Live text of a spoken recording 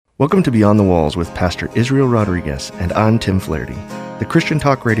Welcome to Beyond the Walls with Pastor Israel Rodriguez, and I'm Tim Flaherty, the Christian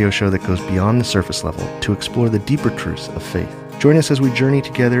talk radio show that goes beyond the surface level to explore the deeper truths of faith. Join us as we journey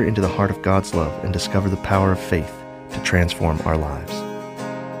together into the heart of God's love and discover the power of faith to transform our lives.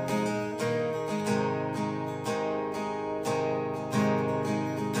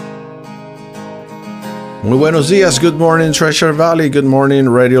 Muy buenos dias, good morning Treasure Valley, good morning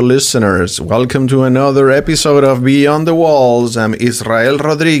radio listeners. Welcome to another episode of Beyond the Walls. I'm Israel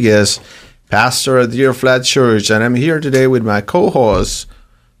Rodriguez, pastor at Deer Flat Church, and I'm here today with my co-host,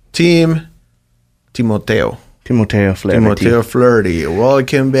 Timoteo Flaherty.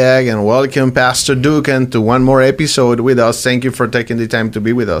 Welcome back and welcome Pastor Dookhan to one more episode with us. Thank you for taking the time to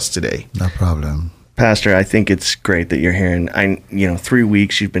be with us today. No problem. Pastor, I think it's great that you're here. And 3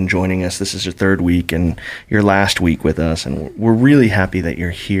 weeks you've been joining us. This is your third week and your last week with us. And we're really happy that you're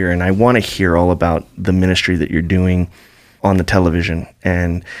here. And I want to hear all about the ministry that you're doing on the television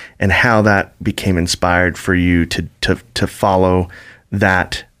and how that became inspired for you to follow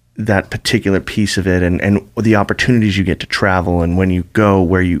that particular piece of it and the opportunities you get to travel and when you go,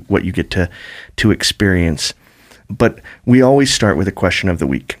 what you get to experience. But we always start with a question of the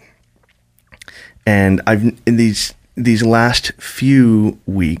week. And in these last few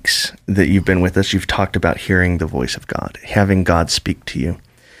weeks that you've been with us, you've talked about hearing the voice of God, having God speak to you.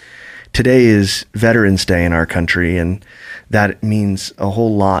 Today is Veterans Day in our country, and that means a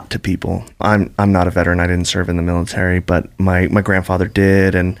whole lot to people. I'm not a veteran. I didn't serve in the military, but my grandfather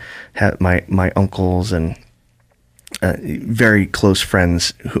did, and had my uncles and very close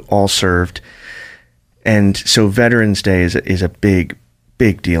friends who all served. And so Veterans Day is a big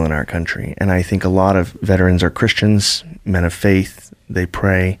deal in our country. And I think a lot of veterans are Christians, men of faith, they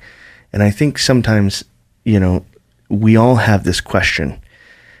pray. And I think sometimes, we all have this question.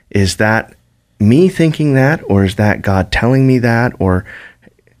 Is that me thinking that, or is that God telling me that?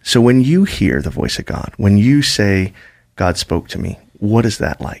 So when you hear the voice of God, when you say, God spoke to me, what is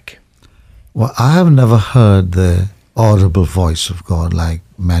that like? Well, I have never heard the audible voice of God like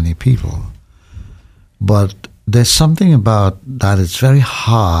many people. But there's something about that it's very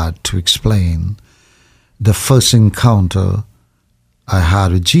hard to explain. The first encounter I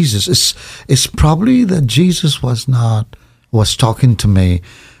had with Jesus, it's probably that Jesus was talking to me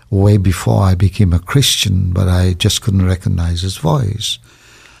way before I became a Christian, but I just couldn't recognize his voice.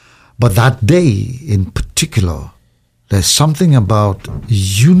 But that day in particular, there's something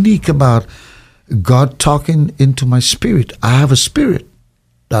unique about God talking into my spirit. I have a spirit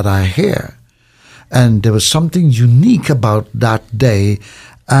that I hear. And there was something unique about that day,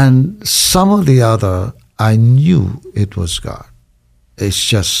 and some of the other, I knew it was God. It's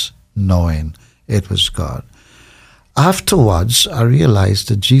just knowing it was God. Afterwards, I realized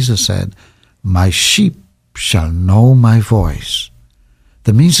that Jesus said, my sheep shall know my voice.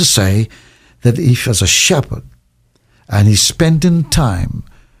 That means to say that if as a shepherd, and he's spending time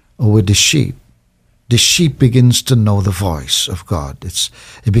with the sheep begins to know the voice of God.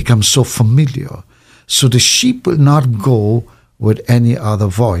 It becomes so familiar. So the sheep will not go with any other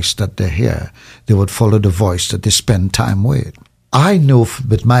voice that they hear. They would follow the voice that they spend time with. I know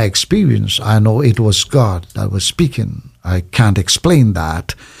with my experience, I know it was God that was speaking. I can't explain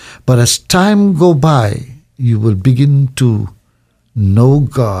that. But as time go by, you will begin to know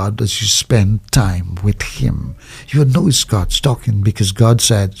God as you spend time with Him. You will know it's God's talking because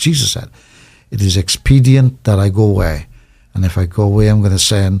Jesus said, it is expedient that I go away. And if I go away, I'm going to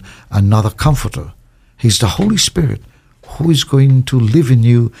send another comforter. He's the Holy Spirit who is going to live in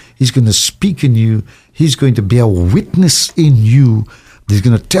you. He's going to speak in you. He's going to be a witness in you. He's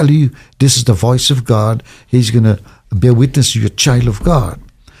going to tell you this is the voice of God. He's going to be a witness to you, a child of God.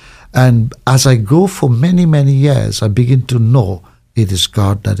 And as I go for many, many years, I begin to know it is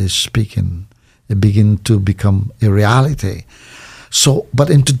God that is speaking. It begins to become a reality. So, but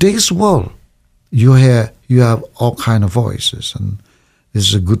in today's world, you have all kind of voices, and this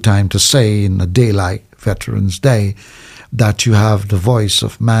is a good time to say in a day like Veterans Day that you have the voice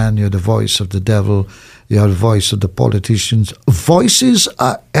of man, you have the voice of the devil, you have the voice of the politicians. Voices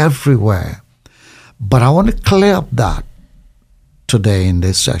are everywhere. But I want to clear up that today in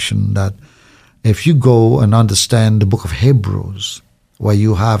this session, that if you go and understand the book of Hebrews, where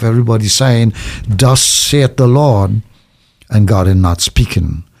you have everybody saying, thus saith the Lord, and God is not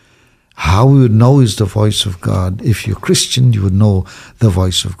speaking. How we would know is the voice of God. If you're Christian, you would know the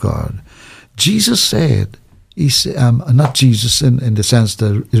voice of God. Jesus said, not Jesus in the sense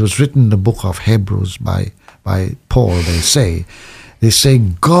that it was written in the book of Hebrews by Paul, they say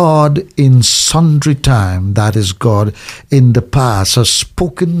God in sundry time, that is God in the past, has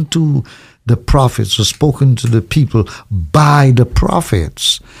spoken to the prophets, has spoken to the people by the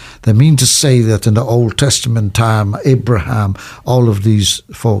prophets. They mean to say that in the Old Testament time, Abraham, all of these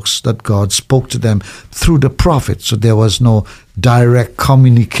folks, that God spoke to them through the prophets. So there was no direct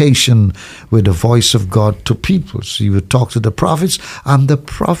communication with the voice of God to people. So he would talk to the prophets, and the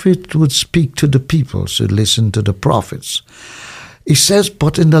prophet would speak to the people. So listen to the prophets. He says,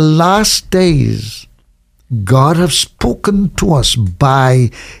 but in the last days, God has spoken to us by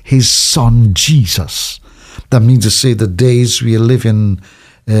his Son Jesus. That means to say the days we live in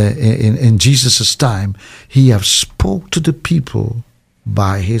Jesus' time, he has spoke to the people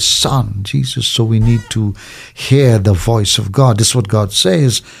by his Son, Jesus. So we need to hear the voice of God. This is what God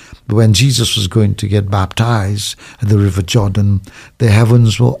says. When Jesus was going to get baptized at the River Jordan, the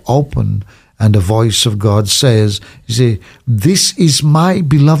heavens were open, and the voice of God says, you say, this is my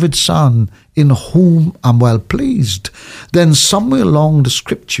beloved Son, in whom I'm well pleased. Then somewhere along the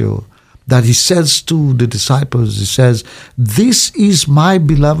scripture that he says to the disciples, he says, this is my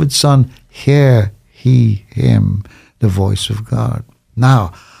beloved Son, hear he him, the voice of God.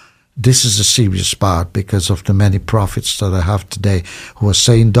 Now, this is a serious part because of the many prophets that I have today who are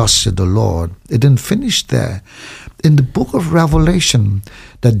saying, thus said the Lord. It didn't finish there. In the book of Revelation,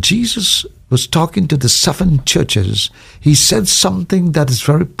 that Jesus was talking to the 7 churches, he said something that is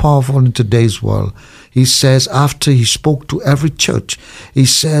very powerful in today's world. He says, after he spoke to every church, he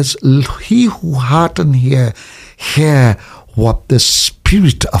says, he who heart and hear what the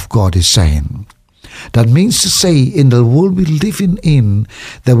Spirit of God is saying. That means to say, in the world we live in,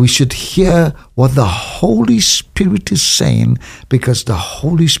 that we should hear what the Holy Spirit is saying, because the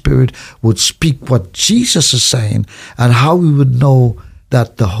Holy Spirit would speak what Jesus is saying, and how we would know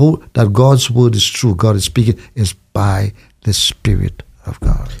that that God's word is true, God is speaking, is by the Spirit of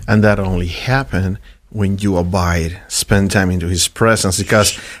God. And that only happened when you abide, spend time into his presence.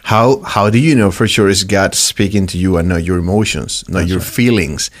 Because how do you know for sure is God speaking to you and not your emotions, not your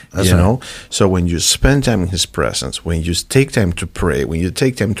feelings, you know? So when you spend time in his presence, when you take time to pray, when you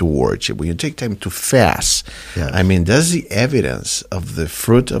take time to worship, when you take time to fast, I mean, that's the evidence of the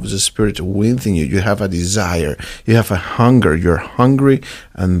fruit of the Spirit within you. You have a desire, you have a hunger, you're hungry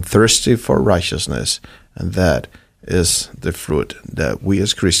and thirsty for righteousness. And that is the fruit that we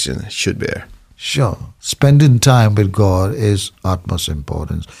as Christians should bear. Sure. Spending time with God is utmost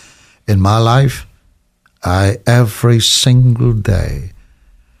importance. In my life, every single day,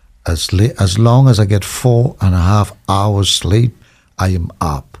 as long as I get 4.5 hours sleep, I am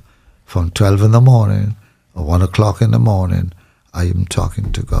up. From 12 in the morning or 1 o'clock in the morning, I am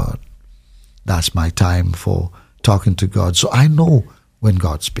talking to God. That's my time for talking to God. So I know when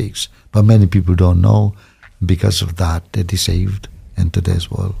God speaks. But many people don't know. Because of that, they're deceived in today's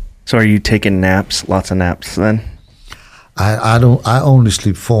world. So are you taking naps, lots of naps then? I only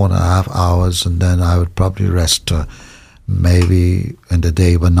sleep 4.5 hours, and then I would probably rest maybe in the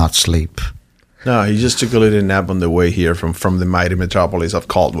day, but not sleep. No, he just took a little nap on the way here from the mighty metropolis of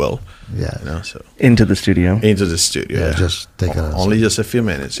Caldwell. Yeah. You know, so Into the studio. into the studio. Yeah, just take only just a few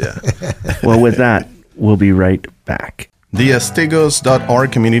minutes, yeah. Well, with that, we'll be right back. The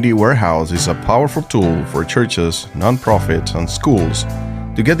Astegos.org Community Warehouse is a powerful tool for churches, nonprofits, and schools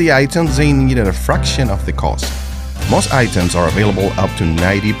to get the items they need at a fraction of the cost. Most items are available up to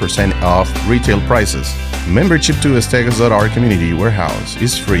 90% off retail prices. Membership to Astegos.org Community Warehouse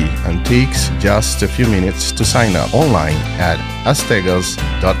is free and takes just a few minutes to sign up online at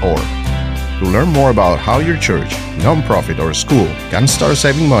astegos.org. To learn more about how your church, nonprofit, or school can start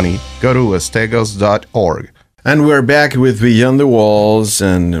saving money, go to astegos.org. And we're back with Beyond the Walls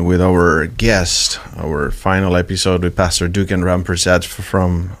and with our guest, our final episode with Pastor Dookhan Rampersad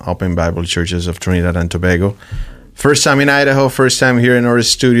from Open Bible Churches of Trinidad and Tobago. First time in Idaho, first time here in our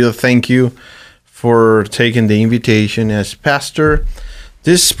studio. Thank you for taking the invitation as pastor.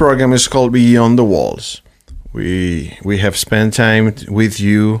 This program is called Beyond the Walls. We have spent time with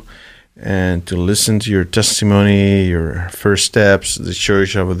you and to listen to your testimony, your first steps, the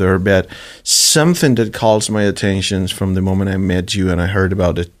church over there. But something that calls my attention from the moment I met you and I heard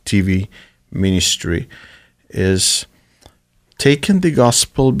about the TV ministry is taking the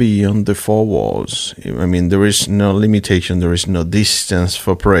gospel beyond the four walls. I mean, there is no limitation, there is no distance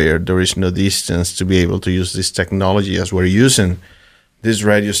for prayer, there is no distance to be able to use this technology as we're using this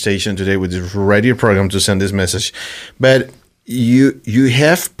radio station today with this radio program to send this message. But you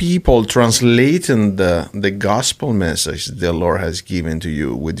have people translating the gospel message the Lord has given to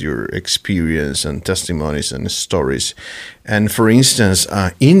you with your experience and testimonies and stories. And for instance,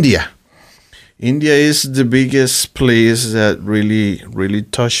 India is the biggest place that really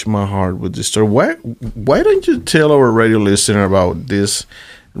touched my heart with this story. Why don't you tell our radio listener about this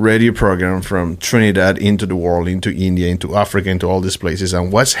radio program from Trinidad into the world, into India, into Africa, into all these places,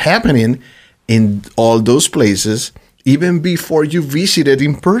 and what's happening in all those places even before you visited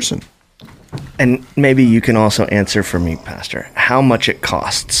in person. And maybe you can also answer for me, Pastor, how much it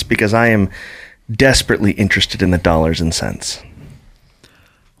costs, because I am desperately interested in the dollars and cents.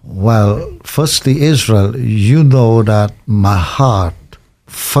 Well, firstly, Israel, you know that my heart,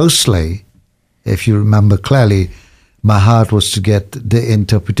 firstly, if you remember clearly, my heart was to get the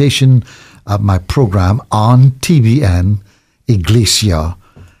interpretation of my program on TBN Iglesia,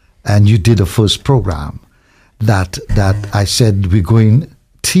 and you did a first program that I said we're going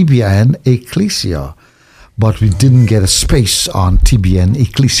TBN Ecclesia, but we didn't get a space on TBN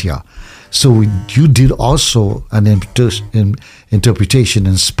Ecclesia. So you did also an interpretation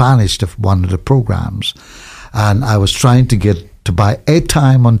in Spanish of one of the programs, and I was trying to get to buy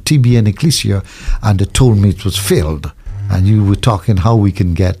airtime on TBN Ecclesia, and they told me it was filled, and you were talking how we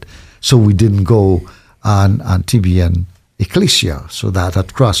can get, so we didn't go on TBN Ecclesia, so that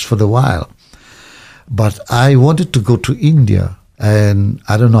had crossed for a while. But I wanted to go to India, and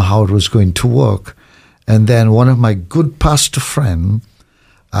I don't know how it was going to work. And then one of my good pastor friend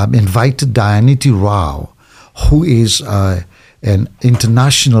invited Dayaniti Rao, who is an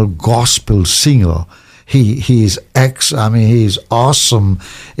international gospel singer. He is he is awesome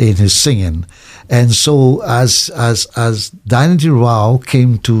in his singing. And so as Dayaniti Rao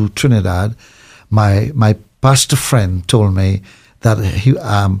came to Trinidad, my pastor friend told me that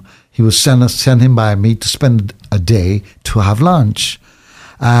he would send him by me to spend a day to have lunch.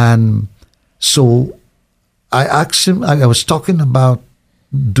 And so I asked him, I was talking about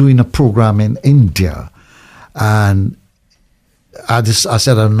doing a program in India, and I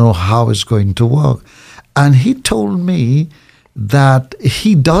said, I don't know how it's going to work. And he told me that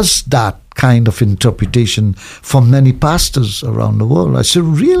he does that kind of interpretation for many pastors around the world. I said,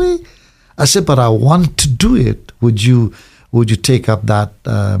 really? I said, but I want to do it. Would you take up that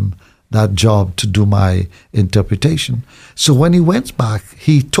job to do my interpretation? So when he went back,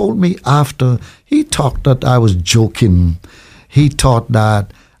 he told me after, he thought that I was joking. He thought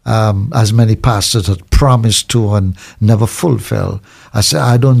that as many pastors had promised to and never fulfill. I said,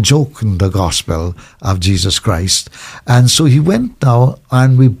 I don't joke in the gospel of Jesus Christ. And so he went now,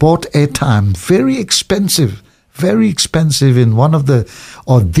 and we bought airtime, very expensive in one of the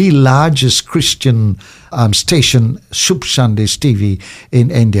largest Christian station, Shubh Shandesh TV in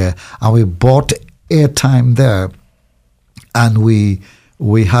India, and we bought airtime there, and we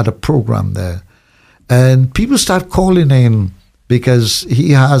had a program there, and people start calling in because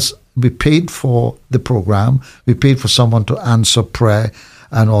we paid for the program, we paid for someone to answer prayer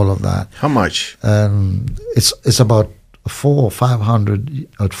and all of that. How much? It's about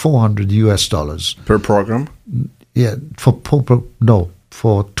 $400 US per program. Yeah, for two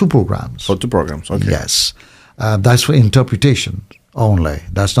programs. For two programs, okay. Yes, that's for interpretation only.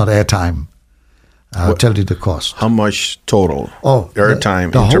 That's not airtime. I'll tell you the cost. How much total? Oh,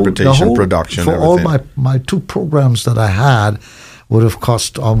 airtime, interpretation, production, for everything. all my two programs that I had would have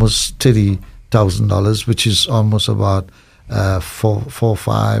cost almost $30,000, which is almost about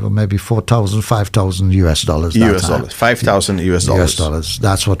 $4,500 or maybe $5,000 US dollars. US dollars, $5,000 US dollars. US dollars.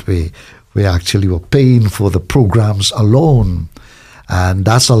 That's what we actually were paying for the programs alone, and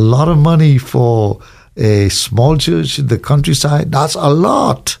that's a lot of money for a small church in the countryside. That's a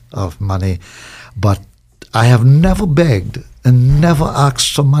lot of money. But I have never begged and never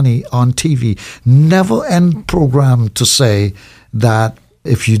asked for money on TV. Never end program to say that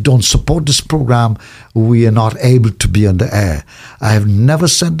if you don't support this program, we are not able to be on the air. I have never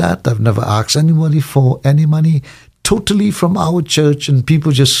said that. I've never asked anybody for any money. Totally from our church, and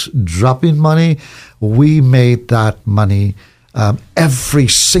people just drop in money. We made that money every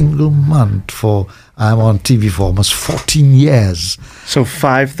single month I'm on TV for almost 14 years. So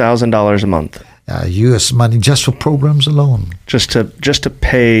 $5,000 a month. U.S. money just for programs alone. Just to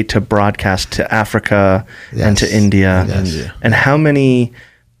pay to broadcast to Africa and to India. Yes. And how many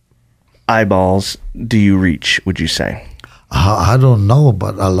eyeballs do you reach, would you say? I don't know,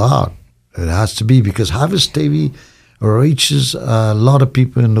 but a lot. It has to be, because Harvest TV reaches a lot of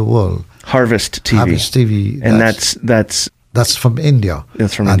people in the world. Harvest TV. Harvest TV. And that's from India.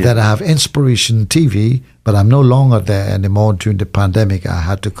 That's from India. India. And then I have Inspiration TV, but I'm no longer there anymore. During the pandemic, I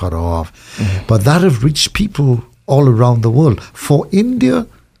had to cut off. Mm-hmm. But that have reached people all around the world. For India,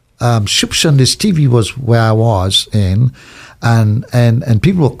 Shubh Shandesh TV was where I was in, and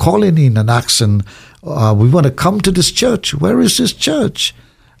people were calling in and asking, we want to come to this church. Where is this church?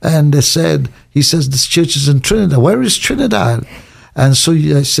 And he says, this church is in Trinidad. Where is Trinidad? And so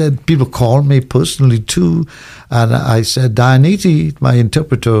I said, people called me personally too. And I said, Dianeti, my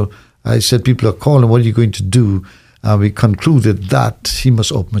interpreter, I said, people are calling, what are you going to do? We concluded that he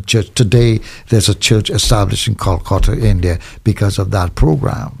must open a church. Today, there's a church established in Kolkata, India, because of that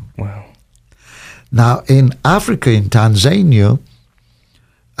program. Wow. Now, in Africa, in Tanzania,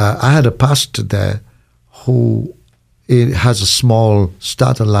 I had a pastor there who has a small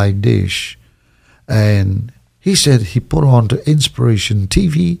satellite dish. And he said he put on to Inspiration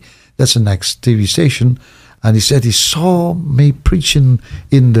TV, that's the next TV station, and he said he saw me preaching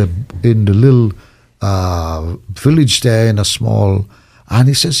in the little village there in a small, and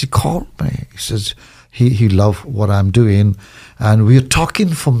he says he called me. He says he loved what I'm doing, and we were talking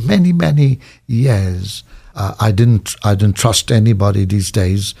for many years. I didn't trust anybody these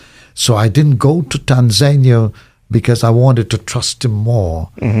days, so I didn't go to Tanzania because I wanted to trust him more.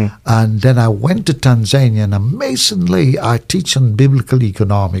 Mm-hmm. And then I went to Tanzania, and amazingly, I teach on biblical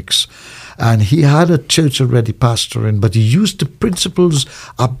economics. And he had a church already pastoring, but he used the principles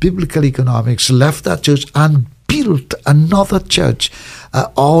of biblical economics, left that church and built another church,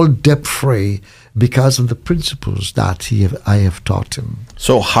 all debt-free, because of the principles that I have taught him.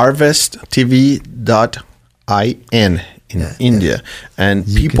 So harvesttv.in in India, and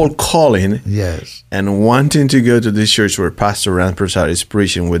people calling and wanting to go to this church where Pastor Rampersad is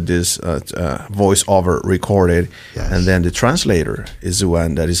preaching with this voiceover recorded, and then the translator is the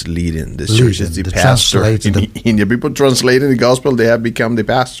one that is leading this church. It's the pastor in India. People translating the gospel, they have become the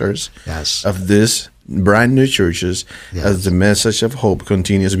pastors of this brand new churches as the message of hope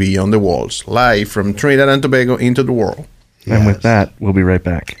continues beyond the walls, live from Trinidad and Tobago into the world. And with that, we'll be right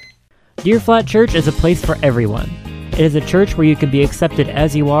back. Deer Flat Church is a place for everyone. It is a church where you can be accepted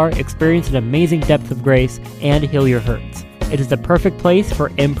as you are, experience an amazing depth of grace, and heal your hurts. It is the perfect place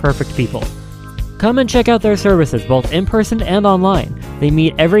for imperfect people. Come and check out their services, both in person and online. They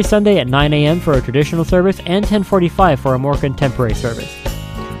meet every Sunday at 9 a.m. for a traditional service and 10:45 for a more contemporary service.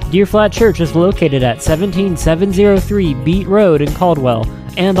 Deer Flat Church is located at 17703 Beat Road in Caldwell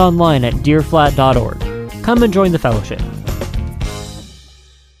and online at deerflat.org. Come and join the fellowship.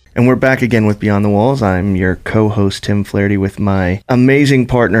 And we're back again with Beyond the Walls. I'm your co-host, Tim Flaherty, with my amazing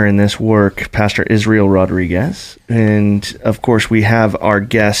partner in this work, Pastor Israel Rodriguez. And, of course, we have our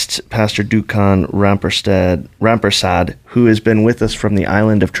guest, Pastor Dookhan Rampersad, who has been with us from the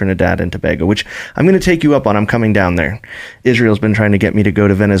island of Trinidad and Tobago, which I'm going to take you up on. I'm coming down there. Israel's been trying to get me to go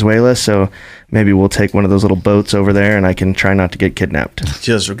to Venezuela, so maybe we'll take one of those little boats over there, and I can try not to get kidnapped.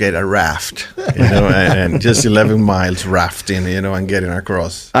 Just get a raft, and just 11 miles rafting, and getting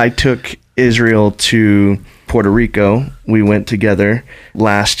across. I took Israel to Puerto Rico. We went together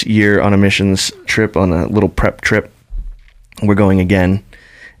last year on a missions trip, on a little prep trip. We're going again.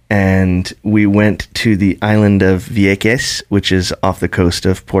 And we went to the island of Vieques, which is off the coast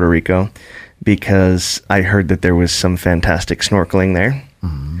of Puerto Rico, because I heard that there was some fantastic snorkeling there.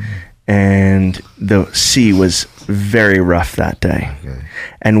 Mm-hmm. And the sea was very rough that day. Okay.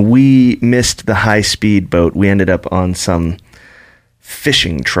 And we missed the high-speed boat. We ended up on some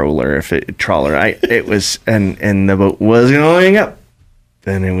fishing trawler. It was, and the boat was going up.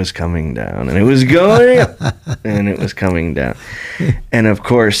 Then it was coming down, and it was going up, and it was coming down. And, of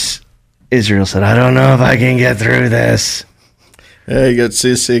course, Israel said, I don't know if I can get through this. Yeah, he got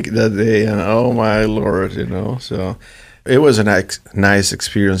seasick that day, and oh, my Lord, So it was a nice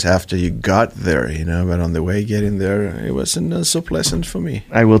experience after you got there, but on the way getting there, it wasn't so pleasant for me.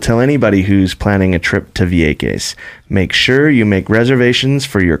 I will tell anybody who's planning a trip to Vieques, make sure you make reservations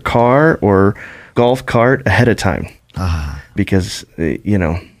for your car or golf cart ahead of time. Because,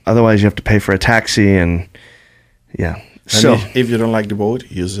 otherwise you have to pay for a taxi and So if you don't like the boat,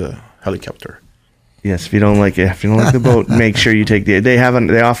 use a helicopter. Yes, if you don't like the boat, make sure you take they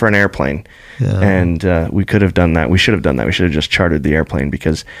offer an airplane. Yeah. And we could have done that. We should have done that. We should have just chartered the airplane,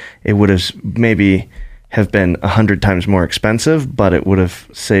 because it would have maybe have been 100 times more expensive, but it would have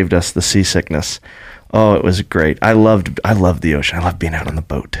saved us the seasickness. Oh, it was great. I loved the ocean. I loved being out on the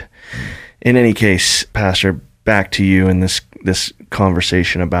boat. In any case, Pastor, back to you in this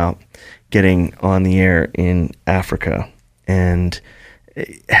conversation about getting on the air in Africa. And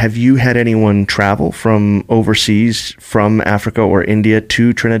have you had anyone travel from overseas, from Africa or India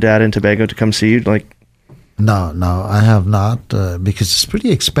to Trinidad and Tobago to come see you? No, I have not, because it's pretty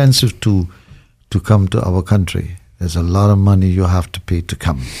expensive to come to our country. There's a lot of money you have to pay to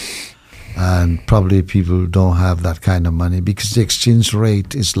come. And probably people don't have that kind of money, because the exchange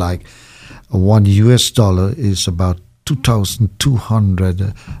rate is like $1 is about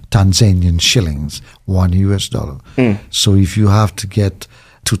 2,200 Tanzanian shillings, $1. So if you have to get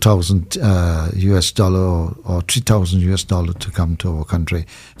 $2,000 US dollar or $3,000 US dollar to come to our country.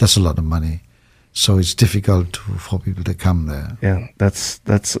 That's a lot of money. So it's difficult for people to come there. Yeah, that's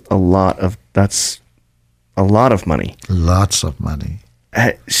a lot of money. Lots of money.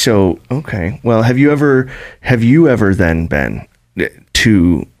 So, okay. Well, have you ever then been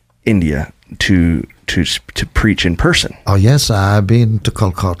to India to preach in person? Oh yes, I've been to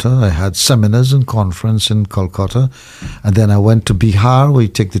Kolkata. I had seminars and conference in Kolkata, and then I went to Bihar. We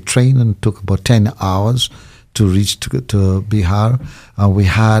take the train and took about 10 hours to reach to Bihar. We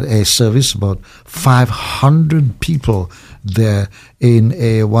had a service, about 500 people there in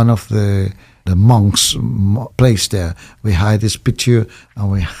one of the monks' place there. We had this picture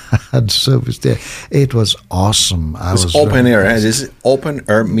and we had service there. It was awesome. It's open air. This is open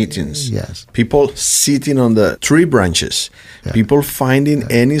air meetings. Yes. People sitting on the tree branches. Yeah. People finding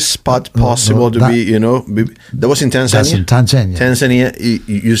any spot possible that was in Tanzania. That's in Tanzania. Tanzania,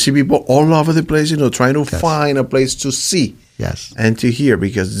 you see people all over the place, trying to find a place to see. Yes. And to hear,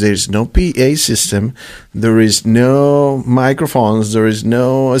 because there's no PA system, there is no microphones, there is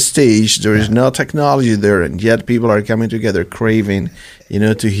no stage, there is no technology there, and yet people are coming together craving,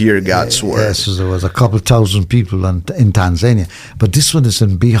 to hear God's word. Yes, so there was a couple thousand people in Tanzania, but this one is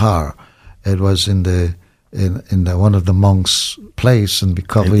in Bihar. It was in the one of the monks' place, and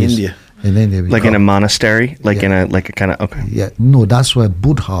because in India. In India, like in a monastery, in a kind of okay. Yeah, no, that's where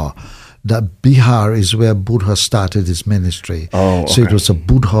Buddha. That Bihar is where Buddha started his ministry. Oh, okay. So it was a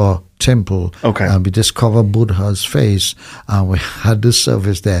Buddha temple. Okay. And we discovered Buddha's face, and we had the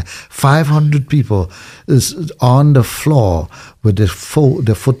service there. 500 people is on the floor with the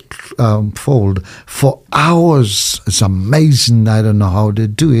foot fold for hours. It's amazing. I don't know how they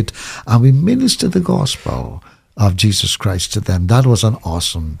do it. And we ministered the gospel of Jesus Christ to them. That was an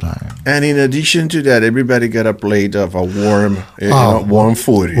awesome time. And in addition to that, everybody got a plate of a warm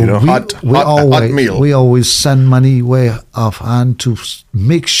food, hot meal. We always send money way offhand to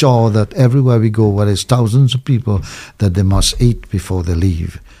make sure that everywhere we go, where there's thousands of people, that they must eat before they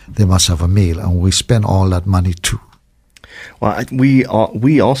leave. They must have a meal, and we spend all that money too. Well, we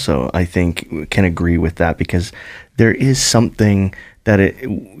also, I think, can agree with that, because there is something that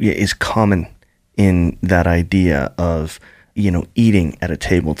is common in that idea of, eating at a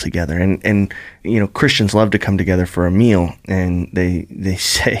table together. And Christians love to come together for a meal, and they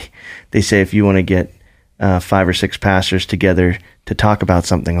say if you want to get 5 or 6 pastors together to talk about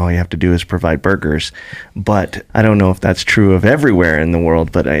something, all you have to do is provide burgers. But I don't know if that's true of everywhere in the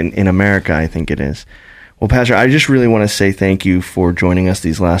world, but in America, I think it is. Well, Pastor, I just really want to say thank you for joining us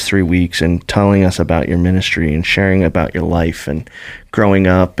these last 3 weeks and telling us about your ministry and sharing about your life and growing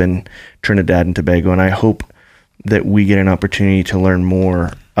up in Trinidad and Tobago. And I hope that we get an opportunity to learn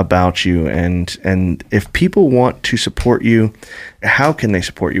more about you. And if people want to support you, how can they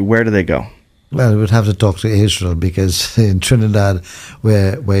support you? Where do they go? Well, we'd have to talk to Israel, because in Trinidad,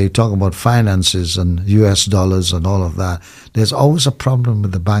 where you talk about finances and US dollars and all of that, there's always a problem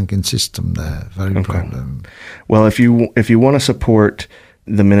with the banking system there. Very problem. Well, if you want to support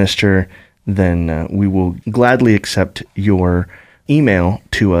the minister, then we will gladly accept your email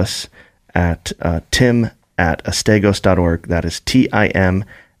to us at tim@astegos.org. That is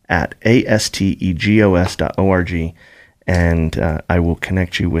tim@astegos.org. And I will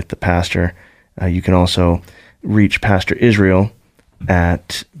connect you with the pastor. You can also reach Pastor Israel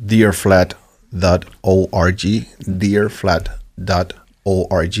at deerflat.org,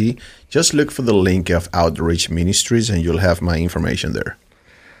 deerflat.org. Just look for the link of Outreach Ministries and you'll have my information there.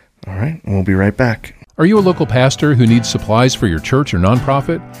 All right, we'll be right back. Are you a local pastor who needs supplies for your church or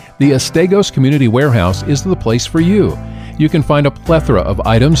nonprofit? The Astegos Community Warehouse is the place for you. You can find a plethora of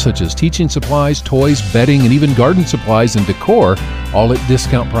items such as teaching supplies, toys, bedding, and even garden supplies and decor, all at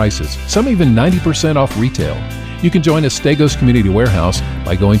discount prices, some even 90% off retail. You can join Astegos Community Warehouse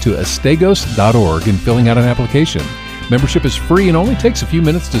by going to astegos.org and filling out an application. Membership is free and only takes a few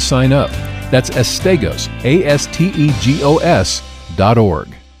minutes to sign up. That's Astegos, ASTEGOS.org.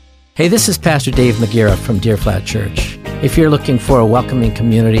 Hey, this is Pastor Dave McGarrett from Deer Flat Church. If you're looking for a welcoming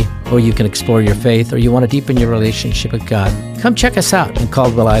community where you can explore your faith, or you want to deepen your relationship with God, come check us out in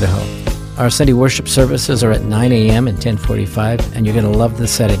Caldwell, Idaho. Our Sunday worship services are at 9 a.m. and 10:45, and you're going to love the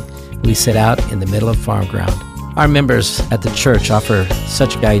setting. We sit out in the middle of farm ground. Our members at the church offer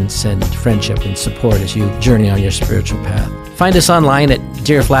such guidance and friendship and support as you journey on your spiritual path. Find us online at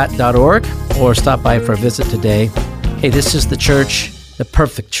deerflat.org or stop by for a visit today. Hey, this is the church, the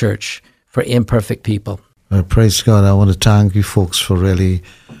perfect church for imperfect people. Well, praise God. I want to thank you folks for really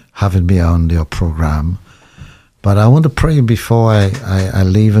having me on your program. But I want to pray before I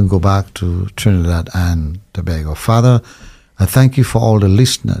leave and go back to Trinidad and Tobago. Father, I thank you for all the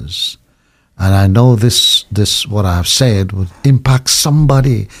listeners. And I know this what I have said would impact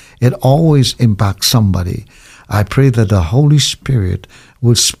somebody. It always impacts somebody. I pray that the Holy Spirit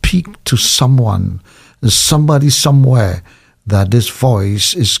will speak to someone, somebody somewhere, that this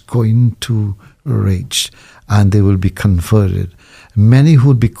voice is going to reach, and they will be converted. Many who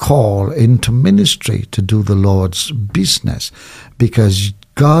would be called into ministry to do the Lord's business, because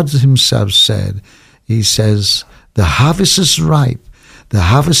God himself said, he says, the harvest is ripe, the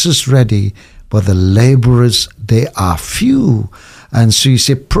harvest is ready, but the laborers, they are few. And so you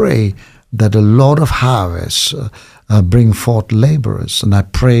say, pray that the Lord of harvest bring forth laborers. And I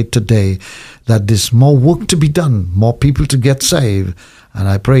pray today that there's more work to be done, more people to get saved. And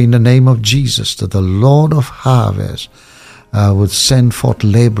I pray in the name of Jesus that the Lord of harvest would send forth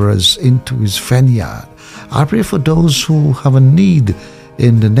laborers into his vineyard. I pray for those who have a need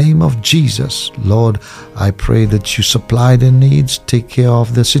in the name of Jesus. Lord, I pray that you supply their needs, take care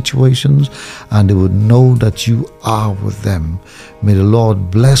of their situations, and they would know that you are with them. May the Lord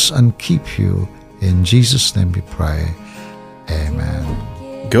bless and keep you. In Jesus' name we pray.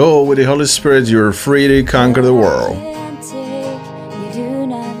 Amen. Go with the Holy Spirit. You're free to conquer the world.